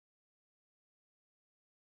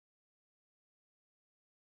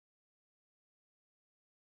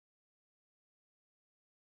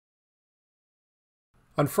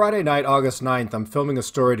On Friday night, August 9th, I'm filming a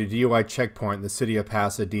story at a DUI checkpoint in the city of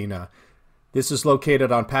Pasadena. This is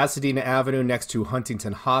located on Pasadena Avenue next to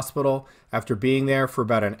Huntington Hospital. After being there for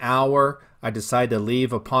about an hour, I decide to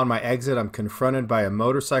leave. Upon my exit, I'm confronted by a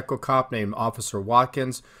motorcycle cop named Officer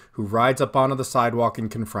Watkins, who rides up onto the sidewalk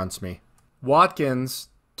and confronts me. Watkins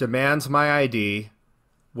demands my ID.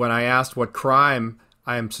 When I asked what crime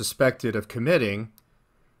I am suspected of committing,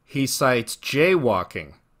 he cites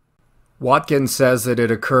jaywalking. Watkins says that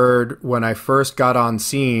it occurred when I first got on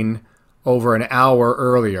scene over an hour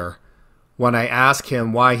earlier. When I ask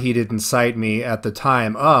him why he didn't cite me at the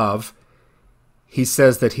time of, he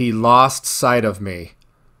says that he lost sight of me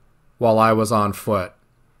while I was on foot.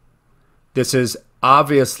 This is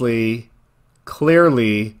obviously,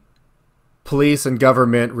 clearly, police and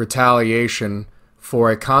government retaliation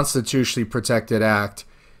for a constitutionally protected act.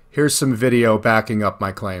 Here's some video backing up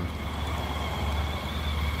my claim.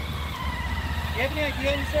 Do you have any ID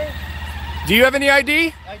on you, sir? Do you have any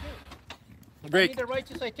ID? I do. Great. I need to write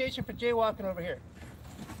you a citation for jaywalking over here.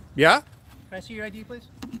 Yeah? Can I see your ID, please?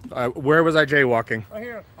 Where was I jaywalking? Right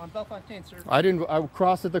here on Bellefontaine, sir. I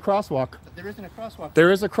crossed at the crosswalk. There isn't a crosswalk.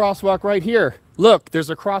 There is a crosswalk right here. Look, there's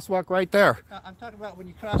a crosswalk right there. I'm talking about when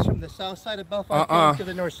you cross from the south side of Bellefontaine to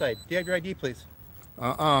the north side. Do you have your ID, please?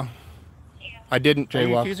 I didn't jaywalk. Are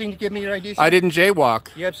you refusing to give me your ID, sir? I didn't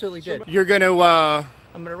jaywalk. You absolutely did. You're gonna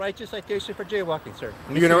I'm gonna write you a citation for jaywalking, sir.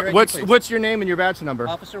 you're gonna what's your name and your badge number?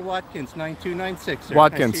 Officer Watkins, 9296, sir.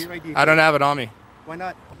 Watkins. Can I see your ID, I don't have it on me. Why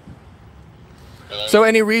not? So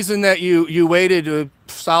any reason that you waited a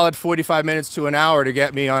solid 45 minutes to an hour to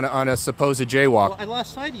get me on a supposed jaywalk? Well, I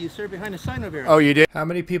lost sight of you, sir, behind a sign over here. Oh, you did? How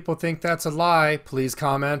many people think that's a lie? Please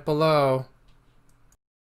comment below.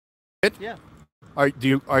 Yeah. Do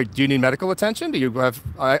you need medical attention? Do you have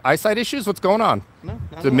eyesight issues? What's going on? No.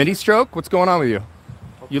 The mini stroke? What's going on with you?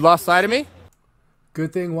 You lost sight of me?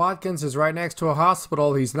 Good thing Watkins is right next to a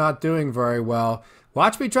hospital. He's not doing very well.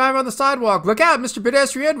 Watch me drive on the sidewalk. Look out, Mr.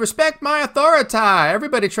 Pedestrian. Respect my authority.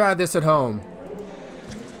 Everybody try this at home.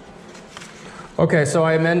 Okay, so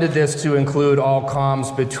I amended this to include all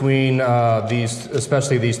comms between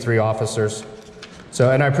especially these three officers.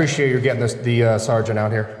 So, and I appreciate you getting the sergeant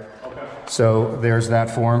out here. Okay. So there's that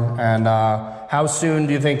form. And how soon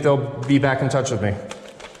do you think they'll be back in touch with me?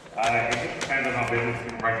 It depends on how business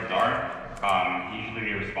supervisors are. Usually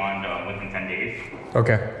they respond within 10 days.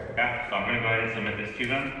 Okay. Okay, so I'm going to go ahead and submit this to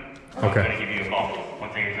them. Okay. I'm going to give you a call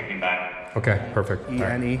once I hear something back. Okay, perfect.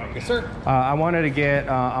 E-N-E. Okay. Yes, sir. I wanted to get,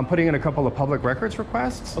 I'm putting in a couple of public records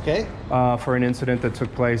requests Okay. for an incident that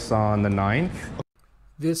took place on the 9th.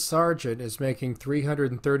 This sergeant is making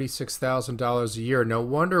 $336,000 a year. No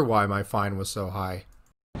wonder why my fine was so high.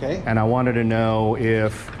 Okay. And I wanted to know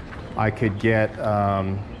if I could get,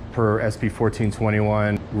 per SB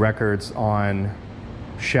 1421, records on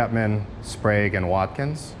Shepman, Sprague, and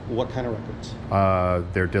Watkins. What kind of records?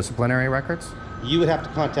 Their disciplinary records. You would have to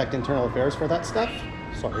contact Internal Affairs for that stuff.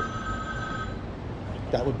 Sorry.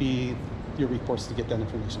 That would be your recourse to get that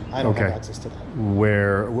information. I don't have access to that.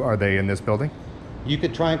 Where are they, in this building? You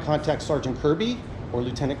could try and contact Sergeant Kirby or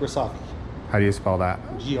Lieutenant Grisafi. How do you spell that?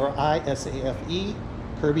 Grisafe,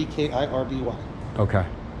 Kirby, Kirby. Okay.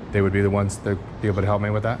 They would be the ones that be able to help me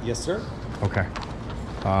with that? Yes, sir. Okay.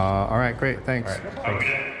 All right, great. Thanks. All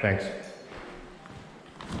right. Thanks.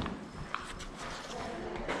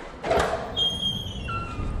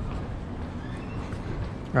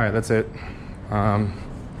 All right, that's it.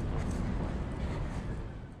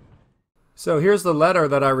 So here's the letter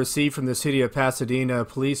that I received from the city of Pasadena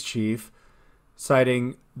police chief,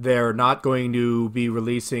 citing they're not going to be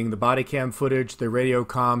releasing the body cam footage, the radio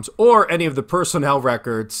comms, or any of the personnel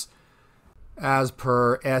records as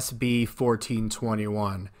per SB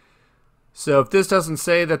 1421. So if this doesn't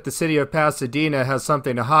say that the city of Pasadena has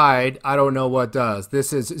something to hide, I don't know what does.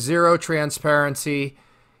 This is zero transparency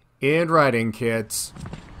in writing, kids.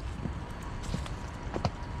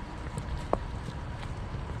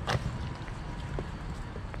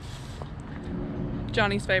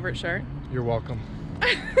 Johnny's favorite shirt. You're welcome.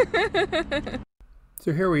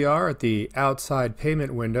 So here we are at the outside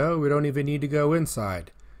payment window. We don't even need to go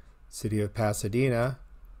inside. City of Pasadena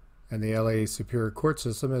and the LA Superior Court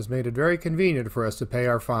System has made it very convenient for us to pay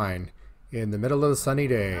our fine in the middle of the sunny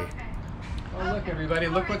day. Okay. Oh, look, everybody,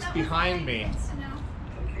 look what's behind me.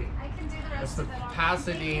 It's the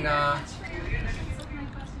Pasadena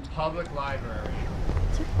Public Library.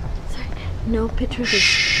 Sorry, no pictures of...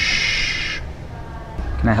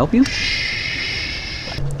 Can I help you?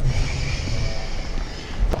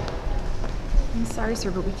 I'm sorry,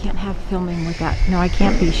 sir, but we can't have filming with that. No, I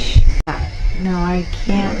can't be No, I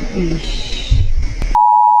can't be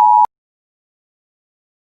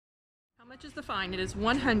fine. It is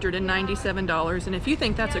 $197, and if you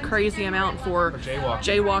think that's a crazy amount for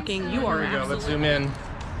jaywalking, you are absolutely. Let's zoom in.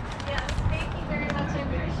 Yes, thank you very much. I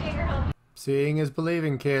appreciate your help. Seeing is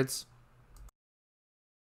believing, kids.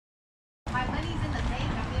 My money's in the bank.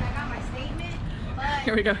 I mean, I got my statement, but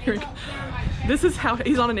Here we go. Here we go. This is how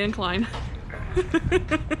he's on an incline. So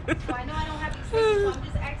I know I don't have these statements, so I'm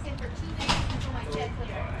just asking for 2 days until my check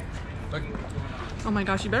clears. Oh my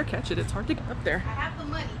gosh, you better catch it. It's hard to get up there. I have the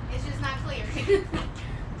money. It's just not clear. Excuse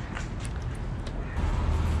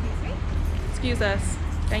me? Excuse us.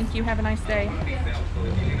 Thank you. Have a nice day.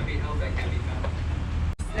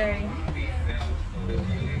 Stay.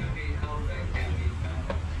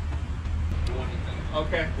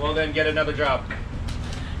 Okay, well then get another job.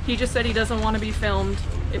 He just said he doesn't want to be filmed.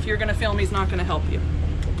 If you're going to film, he's not going to help you.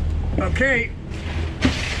 Okay,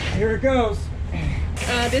 here it goes.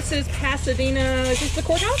 This is Pasadena. Is this the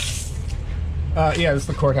courthouse? Yeah, this is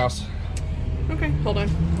the courthouse. Okay, hold on.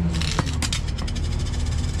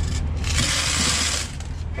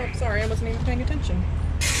 Oh, sorry, I wasn't even paying attention.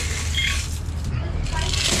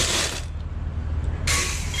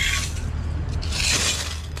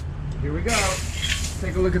 Here we go.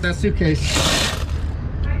 Take a look at that suitcase.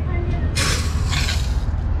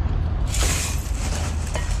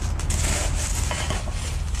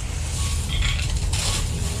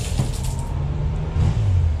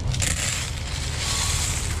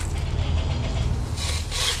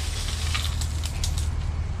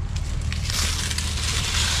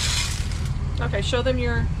 Okay, show them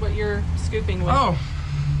what you're scooping with. Oh,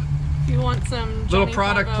 You want some little Johnny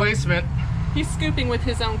product Bravo. placement. He's scooping with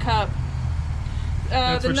his own cup.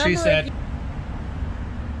 That's what she said.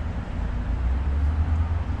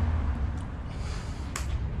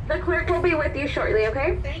 The clerk will be with you shortly,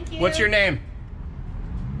 okay? Thank you. What's your name?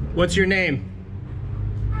 What's your name?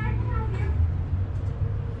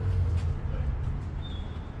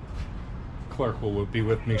 Clerk will be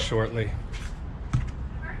with me shortly.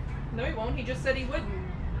 No, he won't. He just said he wouldn't.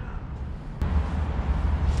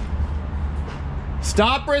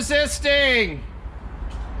 Stop resisting!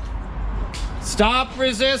 Stop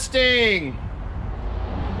resisting!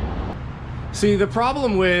 See, the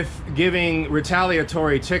problem with giving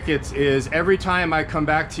retaliatory tickets is every time I come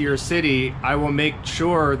back to your city, I will make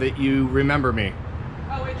sure that you remember me.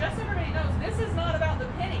 Oh, and just so everybody knows, this is not about the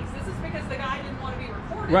pennies. This is because the guy didn't want to be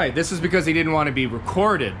recorded. Right, this is because he didn't want to be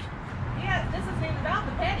recorded. Yeah, this isn't even about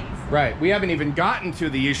the pennies. Right, we haven't even gotten to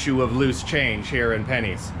the issue of loose change here in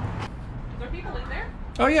Pennies. Is there people in there?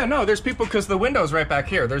 Oh yeah, no, there's people because the window's right back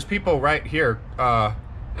here. There's people right here.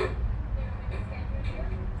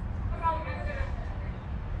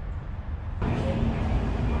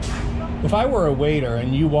 If I were a waiter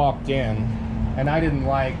and you walked in and I didn't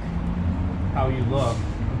like how you look,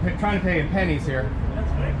 I'm trying to pay in pennies here.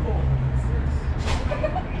 That's very cool.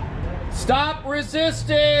 Stop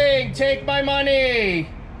resisting! Take my money!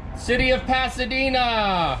 City of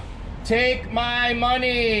Pasadena! Take my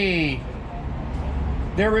money!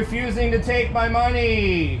 They're refusing to take my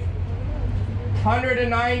money!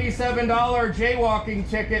 $197 jaywalking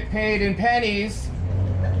ticket paid in pennies.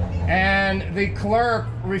 And the clerk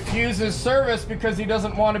refuses service because he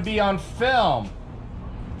doesn't want to be on film.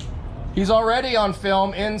 He's already on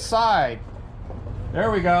film inside.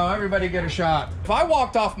 There we go, everybody get a shot. If I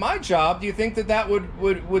walked off my job, do you think that that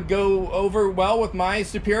would go over well with my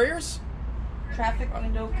superiors? Traffic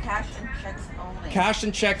window, cash and checks only. Cash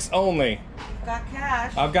and checks only. You've got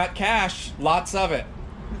cash. I've got cash, lots of it.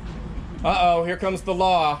 Uh-oh, here comes the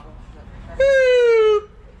law. Woo!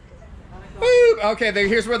 Woo! Okay,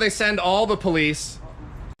 here's where they send all the police.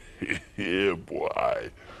 Yeah,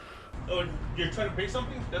 boy. Oh, you're trying to pay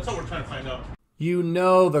something? That's all we're trying to find out. You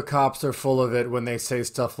know the cops are full of it when they say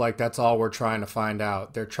stuff like, that's all we're trying to find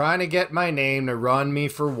out. They're trying to get my name to run me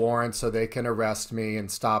for warrant so they can arrest me and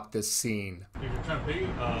stop this scene. You're trying to pay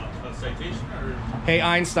a citation, or Hey,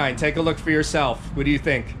 Einstein, take a look for yourself. What do you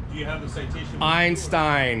think? do you have the citation?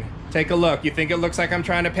 Einstein, take a look. You think it looks like I'm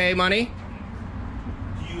trying to pay money?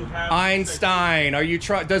 Do you have Einstein, are you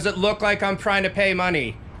does it look like I'm trying to pay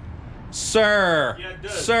money? Sir, Yeah, it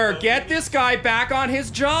does. sir, get this guy back on his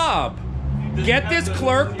job. Get this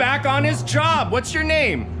clerk back on his job. What's your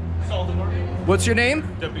name? Saldivar. What's your name?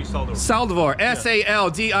 Deputy Saldivar. Saldivar,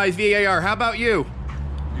 S-A-L-D-I-V-A-R. How about you?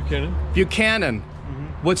 Buchanan. Buchanan.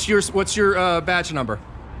 What's your badge number?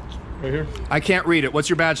 Right here. I can't read it. What's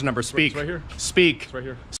your badge number? Speak. It's right here. Speak. It's right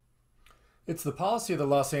here. It's the policy of the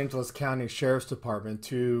Los Angeles County Sheriff's Department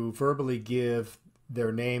to verbally give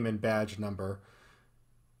their name and badge number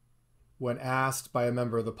when asked by a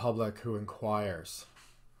member of the public who inquires.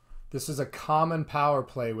 This is a common power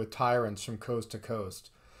play with tyrants from coast to coast.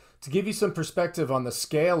 To give you some perspective on the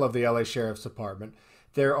scale of the LA Sheriff's Department,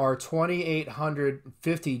 there are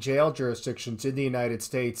 2,850 jail jurisdictions in the United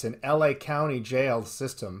States, and LA County jail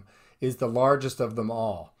system is the largest of them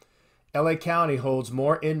all. LA County holds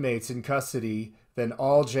more inmates in custody than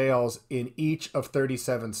all jails in each of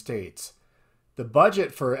 37 states. The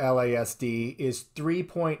budget for LASD is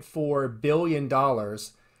 $3.4 billion,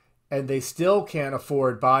 and they still can't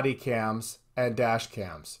afford body cams and dash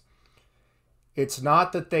cams. It's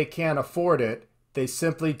not that they can't afford it, they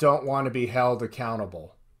simply don't want to be held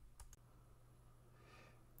accountable.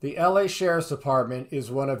 The LA Sheriff's Department is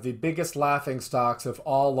one of the biggest laughingstocks of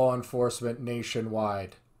all law enforcement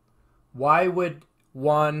nationwide. Why would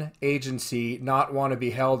one agency not want to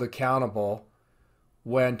be held accountable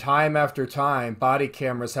when time after time body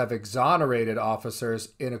cameras have exonerated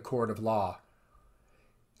officers in a court of law?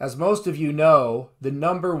 As most of you know, the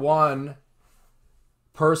 #1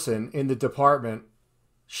 person in the department,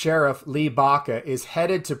 Sheriff Lee Baca, is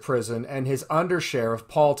headed to prison, and his undersheriff,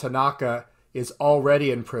 Paul Tanaka, is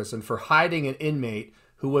already in prison for hiding an inmate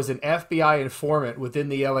who was an FBI informant within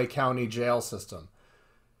the LA County jail system.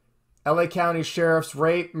 LA County sheriffs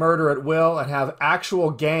rape, murder at will, and have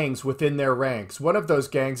actual gangs within their ranks. One of those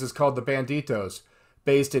gangs is called the Banditos,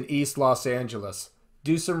 based in East Los Angeles.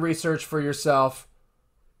 Do some research for yourself.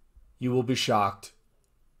 You will be shocked.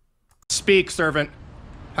 Speak, servant.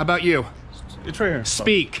 How about you? It's right here.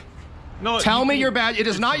 Speak. No, Tell me your badge. It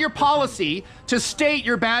is not your policy to state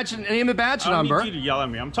your badge and name and badge number. I don't need you to yell at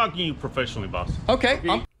me. I'm talking to you professionally, boss.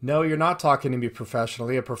 Okay. No, you're not talking to me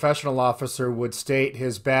professionally. A professional officer would state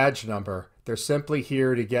his badge number. They're simply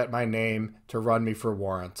here to get my name to run me for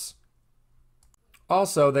warrants.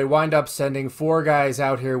 Also, they wind up sending 4 guys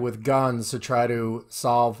out here with guns to try to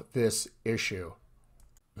solve this issue.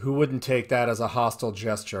 Who wouldn't take that as a hostile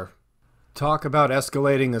gesture? Talk about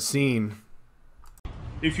escalating a scene.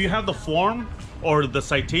 If you have the form or the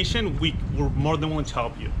citation, we're more than willing to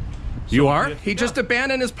help you. So You are? He just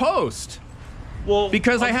abandoned his post. Well,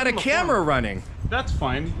 because I had a camera running. That's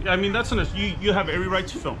fine. I mean, that's you have every right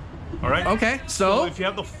to film. All right? Okay, so if you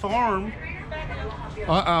have the form.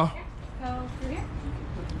 Uh-oh.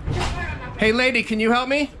 Hey, lady, can you help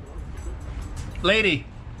me? Lady.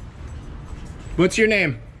 What's your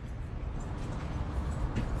name?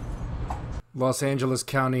 Los Angeles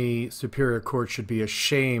County Superior Court should be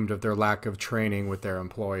ashamed of their lack of training with their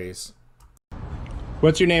employees.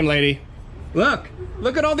 What's your name, lady? Look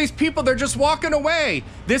at all these people. They're just walking away.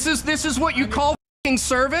 This is what you call f***ing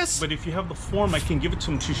service? But if you have the form, I can give it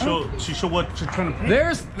to him to show what you're trying to pay.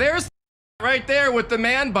 There's right there with the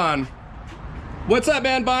man bun. What's up,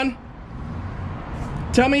 man bun?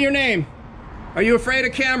 Tell me your name. Are you afraid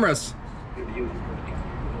of cameras?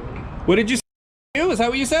 What did you say? Is that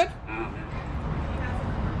what you said?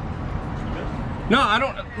 No, I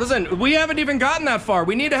don't. Listen, we haven't even gotten that far.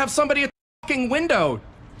 We need to have somebody at the fucking window.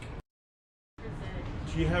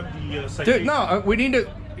 Do you have the citation? Dude, no,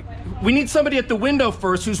 we need somebody at the window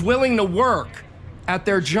first who's willing to work at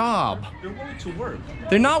their job. They're willing to work.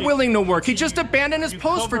 They're not willing to work. He just abandoned his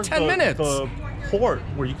post for 10 minutes. The port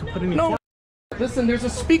where you can put any No, listen, there's a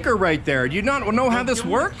speaker right there. Do you not know how this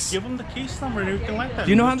works? Give him the case number and everything like that. Do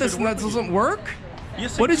you know how this doesn't work?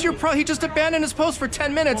 Yes, what is your problem? He just abandoned his post for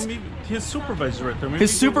 10 minutes. Well, his supervisor right there.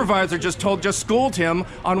 His supervisor just schooled him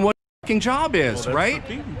on what fucking job is, right?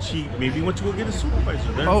 She maybe went to go get a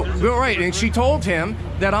supervisor. Right, and she told him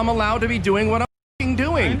that I'm allowed to be doing what I'm fucking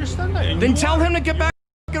doing. I understand that. Then tell him to get back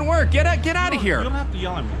to fucking work. Get out of here. You don't have to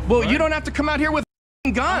yell at me. Well, you don't have to come out here with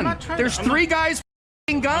a gun. There's 3 guys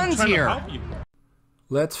fucking guns here.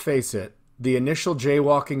 Let's face it. The initial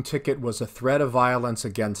jaywalking ticket was a threat of violence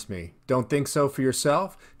against me. Don't think so for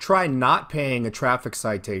yourself? Try not paying a traffic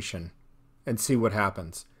citation and see what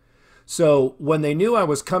happens. So when they knew I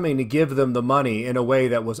was coming to give them the money in a way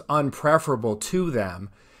that was unpreferable to them,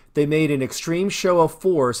 they made an extreme show of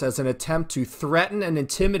force as an attempt to threaten and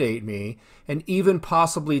intimidate me, and even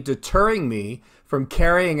possibly deterring me from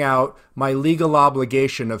carrying out my legal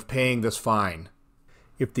obligation of paying this fine.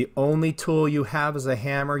 If the only tool you have is a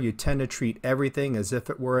hammer, you tend to treat everything as if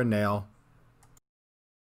it were a nail.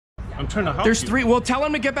 I'm trying to help There's you. 3. Well, tell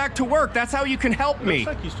him to get back to work. That's how you can help me.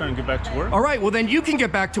 Looks like he's trying to get back to work. All right, well then you can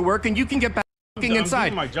get back to work and you can get back inside.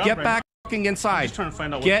 Doing my job Get right back now. inside. I'm just trying to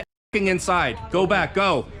find out Get inside. Go back.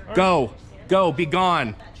 Go. Go. Be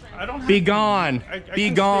gone. I don't have Be gone. I Be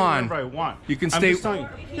can gone. Stay wherever I want. You can I'm stay. just telling you,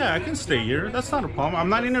 yeah, I can stay here. That's not a problem. I'm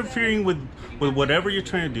not interfering with whatever you're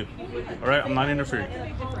trying to do. All right, I'm not interfering.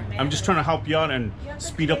 I'm just trying to help you out and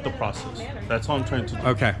speed up the process. That's all I'm trying to do.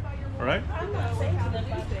 Okay. All right.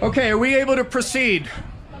 Okay. Are we able to proceed?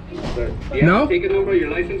 No. Take it over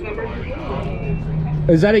your license number.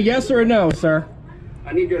 Is that a yes or a no, sir?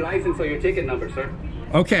 I need your license or your ticket number, sir.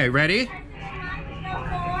 Okay, ready?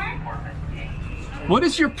 What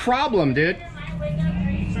is your problem, dude?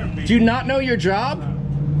 Do you not know your job?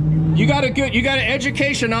 You got an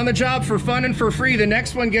education on the job for fun and for free. The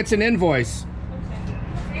next one gets an invoice.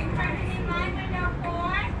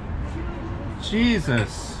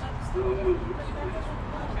 Jesus.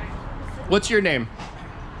 What's your name?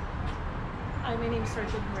 My name's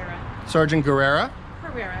Sergeant Herrera. Sergeant Guerrera?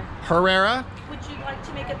 Herrera. Herrera? Would you like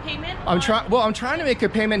to make a payment? I'm trying to make a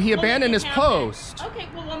payment. He abandoned his post. Okay,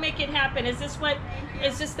 well, we'll make it happen. Is this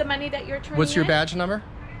the money that you're turning What's your in? badge number?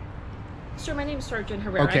 Sir, my name's Sergeant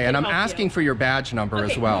Herrera. Okay, and I'm asking for your badge number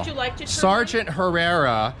as well. Would you like to turn Sergeant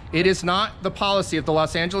Herrera, it is not the policy of the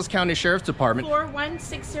Los Angeles County Sheriff's Department.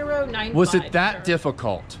 416095. Was it that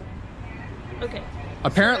difficult? Okay.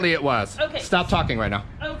 Apparently it was. Okay. Stop talking right now.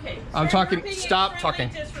 Okay. I'm Sir, talking. you're being Stop extremely talking.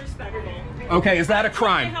 disrespectful. Okay, is that a I'm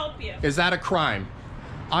trying crime? to help you. Is that a crime?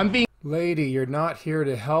 I'm being. Lady, you're not here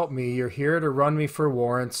to help me. You're here to run me for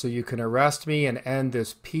warrants so you can arrest me and end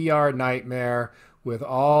this PR nightmare with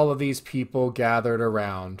all of these people gathered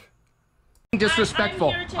around.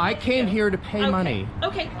 Disrespectful. I came here to pay money.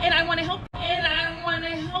 Okay, and I want to help.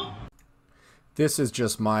 This is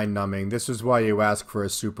just mind-numbing. This is why you ask for a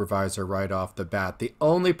supervisor right off the bat. The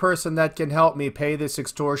only person that can help me pay this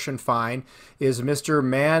extortion fine is Mr.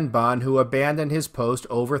 Man Bun, who abandoned his post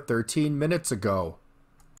over 13 minutes ago.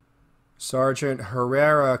 Sergeant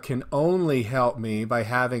Herrera can only help me by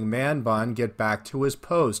having Man Bun get back to his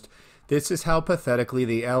post. This is how pathetically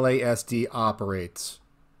the LASD operates.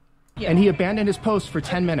 And he abandoned his post for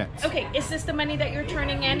 10 minutes. Okay, is this the money that you're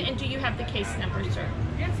turning in, and do you have the case number, sir?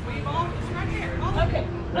 Yes, we've all. It's right here. Okay.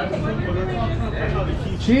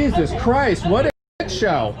 Jesus Christ, what a shit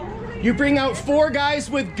show. You bring out 4 guys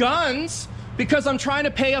with guns because I'm trying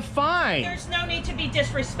to pay a fine. There's no need to be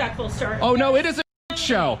disrespectful, sir. Oh no, it is a shit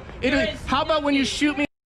show. It is. How about when you shoot me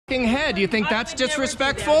in the head? Do you think that's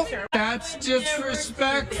disrespectful? That's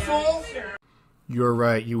disrespectful? You're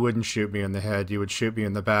right, you wouldn't shoot me in the head. You would shoot me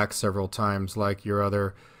in the back several times like your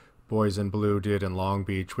other boys in blue did in Long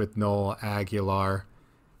Beach with Noel Aguilar.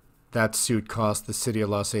 That suit cost the city of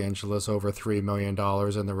Los Angeles over $3 million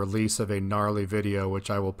and the release of a gnarly video, which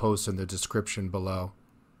I will post in the description below.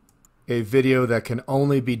 A video that can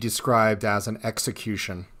only be described as an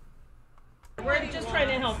execution. We're just trying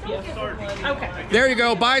to help you. Okay. There you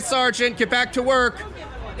go. Bye, Sergeant. Get back to work.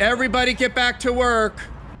 Everybody get back to work.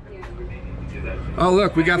 Oh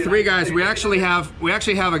look, we got 3 guys. We actually have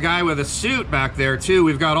a guy with a suit back there too.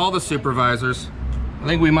 We've got all the supervisors. I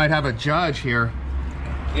think we might have a judge here.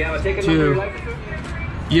 Yeah, I'll take a number of your license.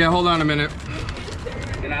 Yeah, hold on a minute.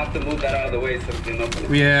 You're gonna have to move that out of the way so we can open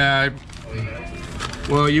it. Yeah.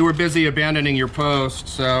 Well, you were busy abandoning your post,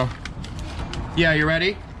 so. Yeah, you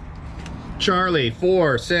ready? Charlie,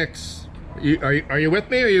 4, 6. Are you with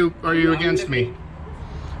me or are you against me?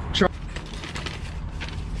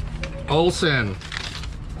 Olson.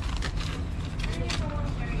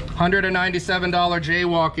 $197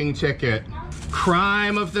 jaywalking ticket.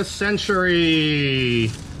 Crime of the century.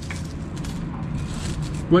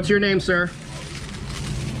 What's your name, sir?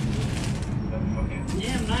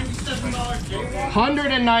 Yeah, $97 jaywalking.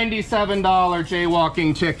 $197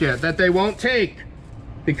 jaywalking ticket that they won't take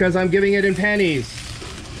because I'm giving it in pennies.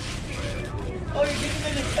 Oh, you're giving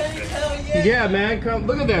it in pennies? Hell yeah. Yeah, man, come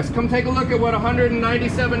look at this. Come take a look at what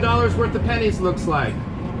 $197 worth of pennies looks like.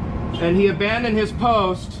 And he abandoned his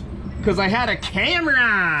post because I had a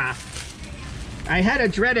camera. I had a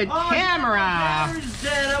dreaded camera. Where's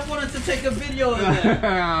Dad? I wanted to take a video of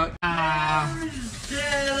that. Where's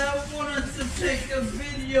Dad? I wanted to take a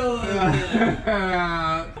video of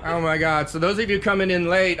that. Oh my God. So those of you coming in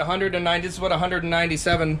late, this is what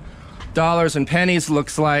 $197 in pennies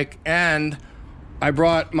looks like. And I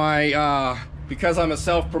brought my, because I'm a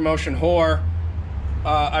self-promotion whore,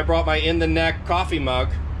 I brought my in the neck coffee mug,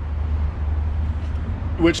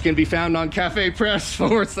 which can be found on Cafe Press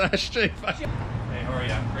 /J5. Hey, how are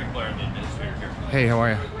you? I'm Greg Blair, the administrator here. Hey, how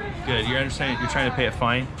are you? Good. You're trying to pay a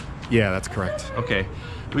fine? Yeah, that's correct. Okay.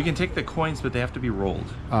 We can take the coins, but they have to be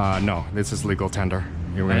rolled. No, this is legal tender.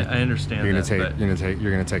 I understand you're that.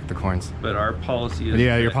 You're gonna take the coins. But our policy is.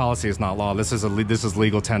 Yeah, your policy is not law. This is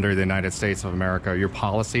legal tender in the United States of America. Your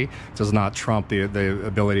policy does not trump the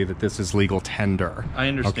ability that this is legal tender. I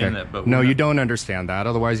understand that, but no, you don't understand that.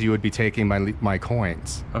 Otherwise, you would be taking my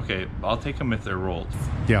coins. Okay, I'll take them if they're rolled.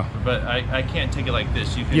 Yeah. But I can't take it like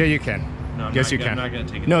this. You can. Yeah, you can. No, yes, you can. I'm not going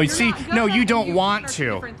to take it. No, you see, no, you don't want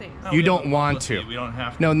to. You don't want to. We don't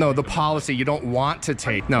have to. No, the policy, you don't want to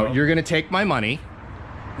take. No, you're going to take my money.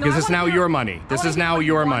 Because it's now your money. This is now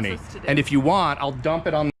your money. us to do. And if you want, I'll dump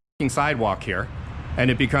it on the f***ing sidewalk here. And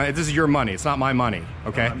it becomes, this is your money. It's not my money,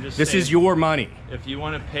 okay? I'm just This saying, is your money. If you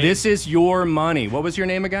want to pay... This is your money. What was your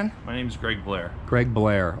name again? My name's Greg Blair. Greg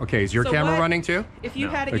Blair. Okay, is your So camera what- running too? If you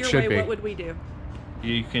No. had it It your should way, be. what would we do?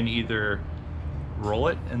 You can either roll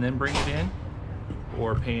it and then bring it in,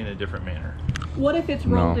 or pay in a different manner. What if it's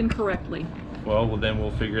rolled incorrectly? Well, then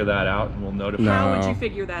we'll figure that out and we'll notify. How would you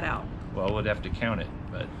figure that out? Well, we'd have to count it,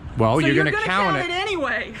 but... Well, So you're you're gonna gonna count it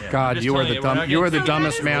anyway. Yeah, I'm God, just you are telling the we're not dumb. You are the gonna-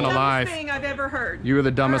 dumbest man alive. Thing I've ever heard. You are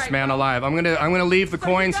the dumbest man alive. I'm gonna leave the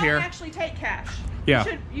coins so you here. don't actually take cash. Yeah.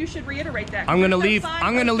 You should reiterate that. I'm gonna There's no leave. sign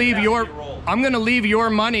I'm gonna posted leave out. I'm gonna leave your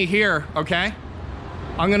money here. Okay.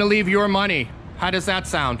 I'm gonna leave your money. How does that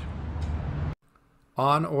sound?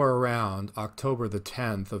 On or around October the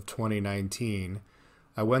 10th of 2019,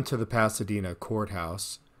 I went to the Pasadena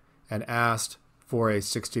courthouse and asked for a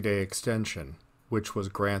 60-day extension, which was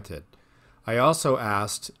granted. I also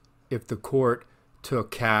asked if the court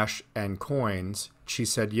took cash and coins. She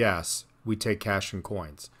said yes, we take cash and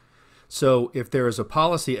coins. So if there is a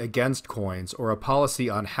policy against coins or a policy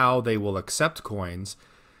on how they will accept coins,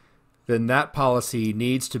 then that policy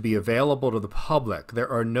needs to be available to the public. There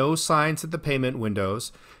are no signs at the payment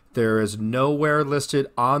windows. There is nowhere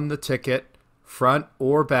listed on the ticket, front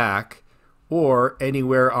or back, or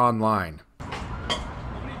anywhere online.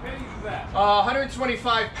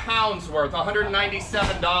 125 pounds worth,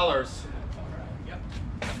 $197.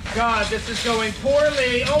 God, this is going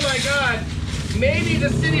poorly. Oh my God. Maybe the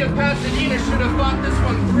city of Pasadena should have thought this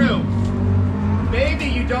one through. Maybe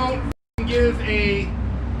you don't give a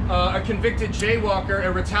convicted jaywalker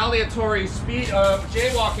a retaliatory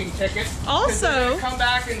jaywalking ticket. Also, they're gonna come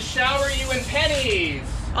back and shower you in pennies.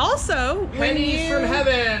 Also, Pennies from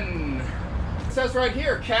heaven. It says right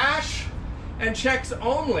here, cash and checks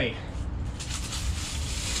only.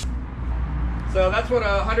 So that's what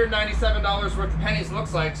 $197 worth of pennies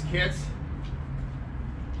looks like, kids.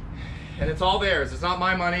 And it's all theirs. It's not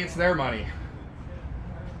my money, it's their money.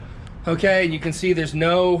 Okay, you can see there's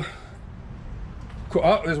no...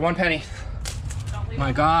 Oh, there's one penny.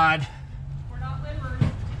 My God. We're not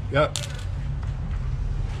livered. Yep.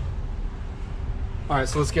 All right,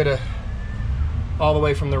 so let's get all the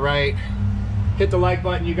way from the right. Hit the like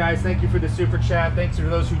button, you guys. Thank you for the super chat. Thanks to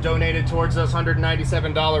those who donated towards this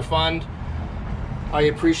 $197 fund. I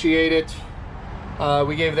appreciate it.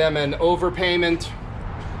 We gave them an overpayment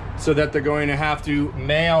so that they're going to have to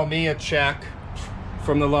mail me a check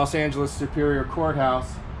from the Los Angeles Superior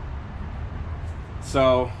Courthouse.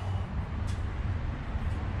 So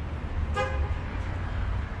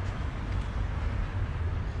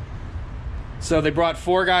they brought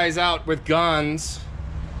 4 guys out with guns,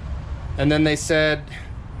 and then they said,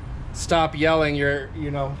 stop yelling, you're,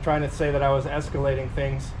 trying to say that I was escalating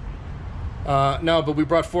things. No, but we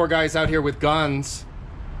brought 4 guys out here with guns,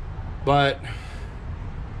 but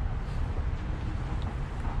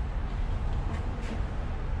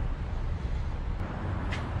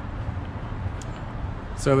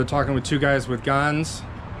so they're talking with 2 guys with guns.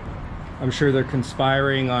 I'm sure they're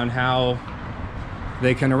conspiring on how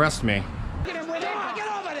they can arrest me. Get him with it. Get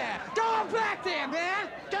over there. Go back there, man.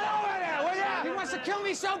 Get over there, will ya? He wants to kill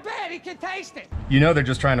me so bad he can taste it. You know they're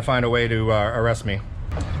just trying to find a way to arrest me.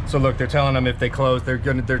 So look, they're telling them if they close, they're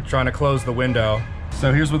trying to close the window.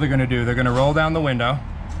 So here's what they're gonna do. They're gonna roll down the window,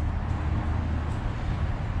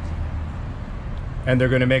 and they're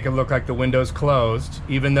gonna make it look like the window's closed,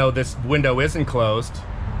 even though this window isn't closed.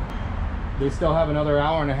 They still have another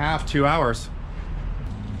hour and a half, 2 hours.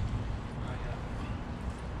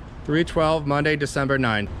 3/12, Monday, December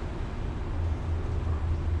 9.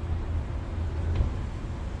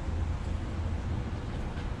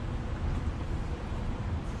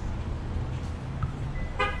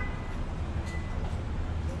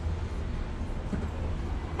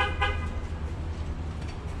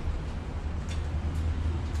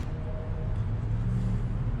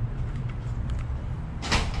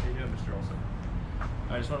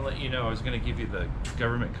 I just want to let you know, I was going to give you the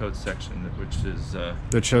government code section, which is...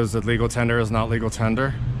 That shows that legal tender is not legal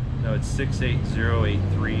tender? No, it's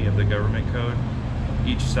 68083 of the government code.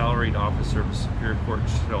 Each salaried officer of a Superior Court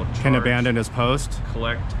shall charge, Can abandon his post,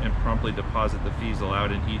 collect, and promptly deposit the fees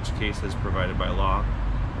allowed in each case as provided by law.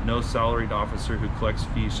 No salaried officer who collects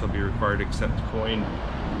fees shall be required to accept coin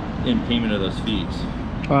in payment of those fees.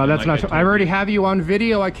 That's not true. I already have you on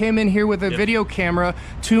video. I came in here with a video camera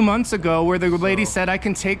 2 months ago where the lady said I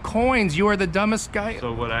can take coins. You are the dumbest guy.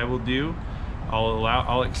 So what I will do,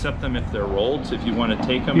 I'll accept them if they're rolled. So if you want to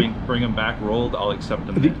take them and bring them back rolled, I'll accept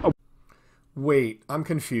them then. Wait, I'm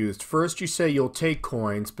confused. First you say you'll take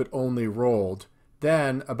coins, but only rolled.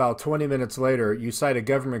 Then, about 20 minutes later, you cite a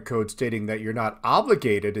government code stating that you're not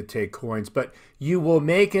obligated to take coins, but you will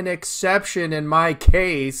make an exception in my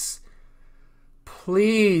case.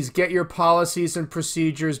 Please get your policies and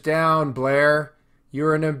procedures down, Blair.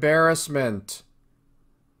 You're an embarrassment.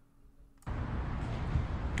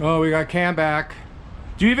 Oh, we got Cam back.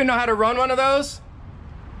 Do you even know how to run one of those?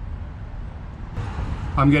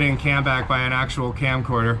 I'm getting Cam back by an actual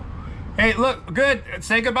camcorder. Hey, look, good.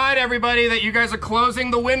 Say goodbye to everybody that you guys are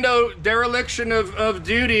closing the window. Dereliction of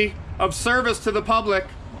duty, of service to the public.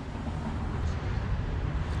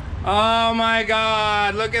 Oh my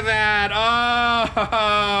God, look at that.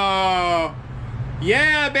 Oh,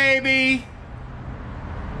 yeah, baby.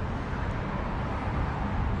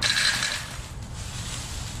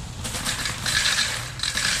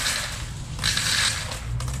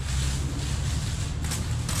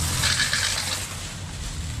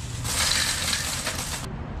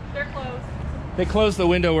 They closed the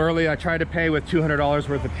window early. I tried to pay with $200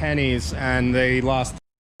 worth of pennies and they lost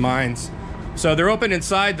minds. So they're open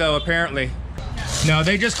inside though, apparently. No,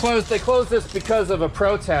 they just closed. They closed this because of a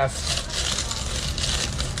protest.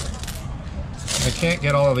 I can't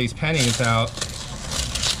get all of these pennies out.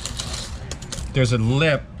 There's a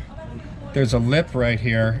lip. There's a lip right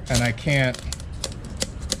here and I can't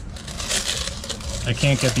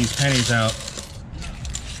get these pennies out.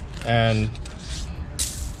 And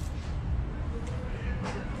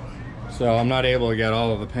so I'm not able to get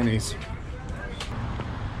all of the pennies.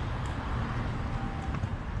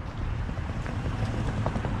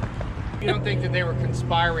 You don't think that they were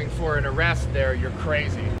conspiring for an arrest there, you're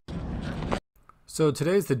crazy. So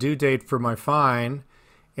today's the due date for my fine,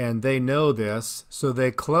 and they know this, so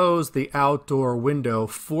they closed the outdoor window,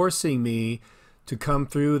 forcing me to come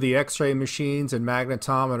through the x-ray machines and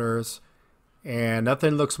magnetometers, and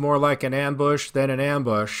nothing looks more like an ambush than an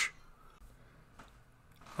ambush.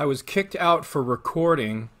 I was kicked out for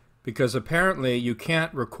recording because apparently you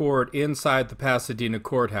can't record inside the Pasadena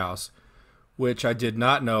courthouse, which I did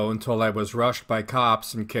not know until I was rushed by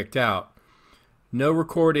cops and kicked out. No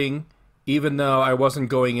recording, even though I wasn't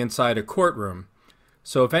going inside a courtroom.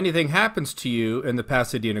 So if anything happens to you in the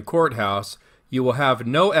Pasadena courthouse, you will have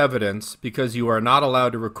no evidence because you are not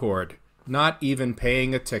allowed to record, not even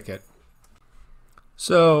paying a ticket.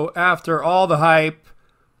 So after all the hype,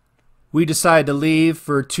 we decided to leave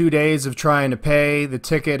for 2 days of trying to pay the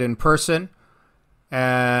ticket in person,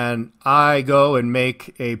 and I go and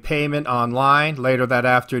make a payment online later that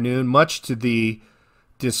afternoon, much to the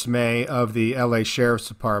dismay of the LA Sheriff's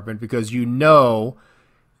Department, because you know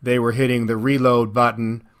they were hitting the reload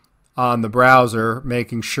button on the browser,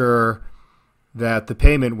 making sure that the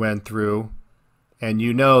payment went through, and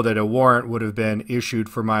you know that a warrant would have been issued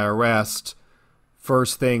for my arrest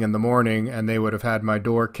first thing in the morning, and they would have had my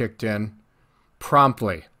door kicked in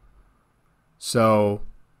promptly. So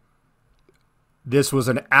this was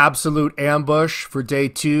an absolute ambush for day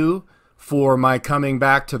 2 for my coming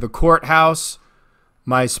back to the courthouse.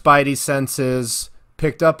 My spidey senses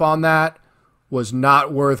picked up on that. Was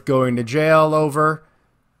not worth going to jail over.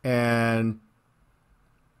 And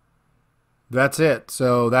that's it.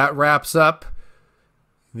 So that wraps up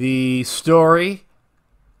the story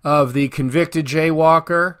of the convicted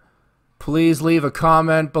jaywalker. Please leave a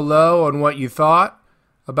comment below on what you thought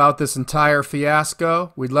about this entire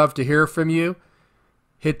fiasco. We'd love to hear from you.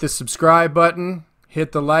 Hit the subscribe button,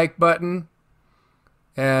 hit the like button,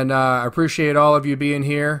 and I appreciate all of you being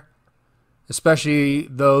here, especially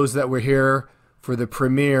those that were here for the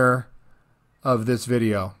premiere of this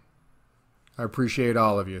video. I appreciate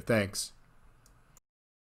all of you. Thanks.